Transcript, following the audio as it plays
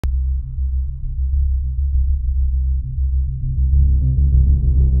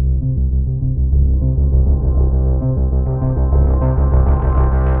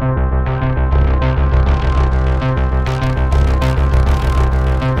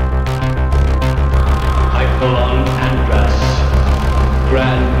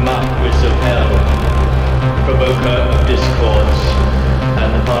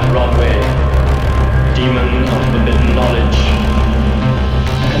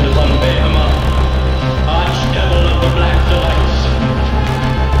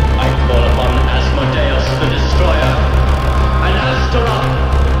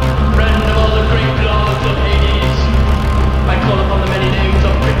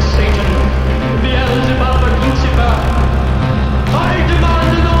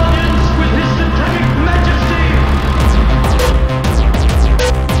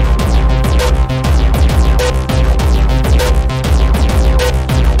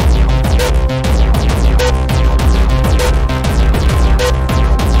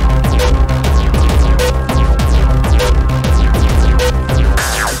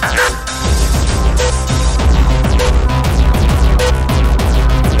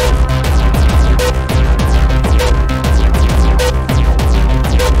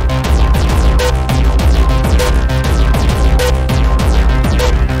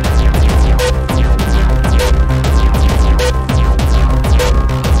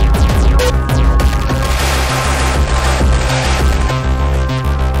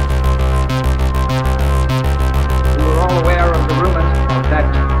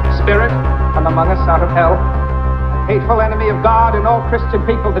us out of hell, hateful enemy of God and all Christian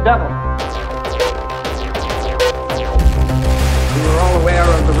people, the devil. We were all aware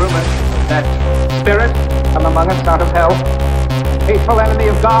of the rumor that spirit come among us out of hell, hateful enemy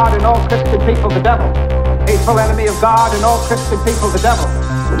of God and all Christian people, the devil. Hateful enemy of God and all Christian people, the devil.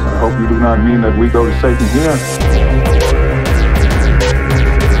 I hope you do not mean that we go to Satan here.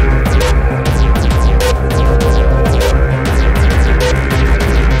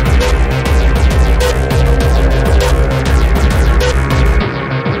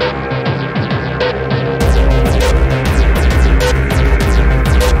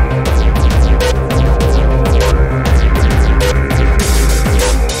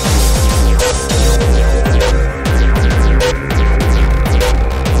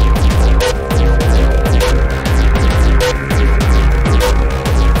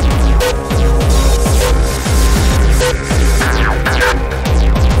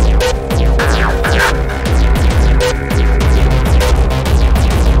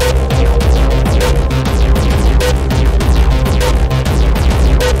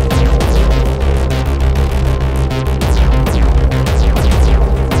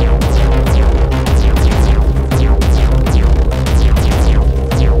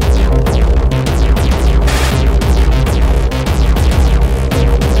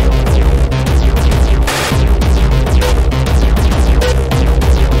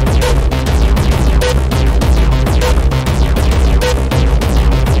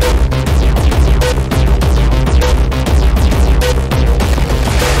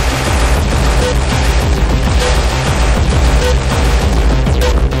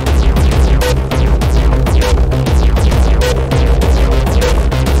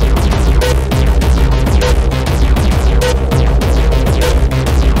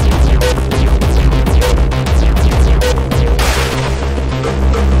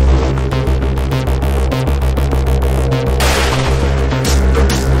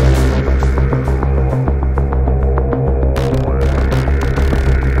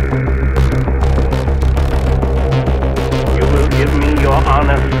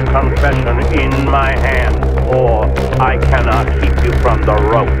 Confession in my hand, or I cannot keep you from the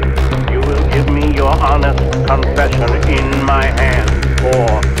rope. You will give me your honest confession in my hand, or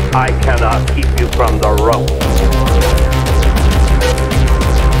I cannot keep you from the rope.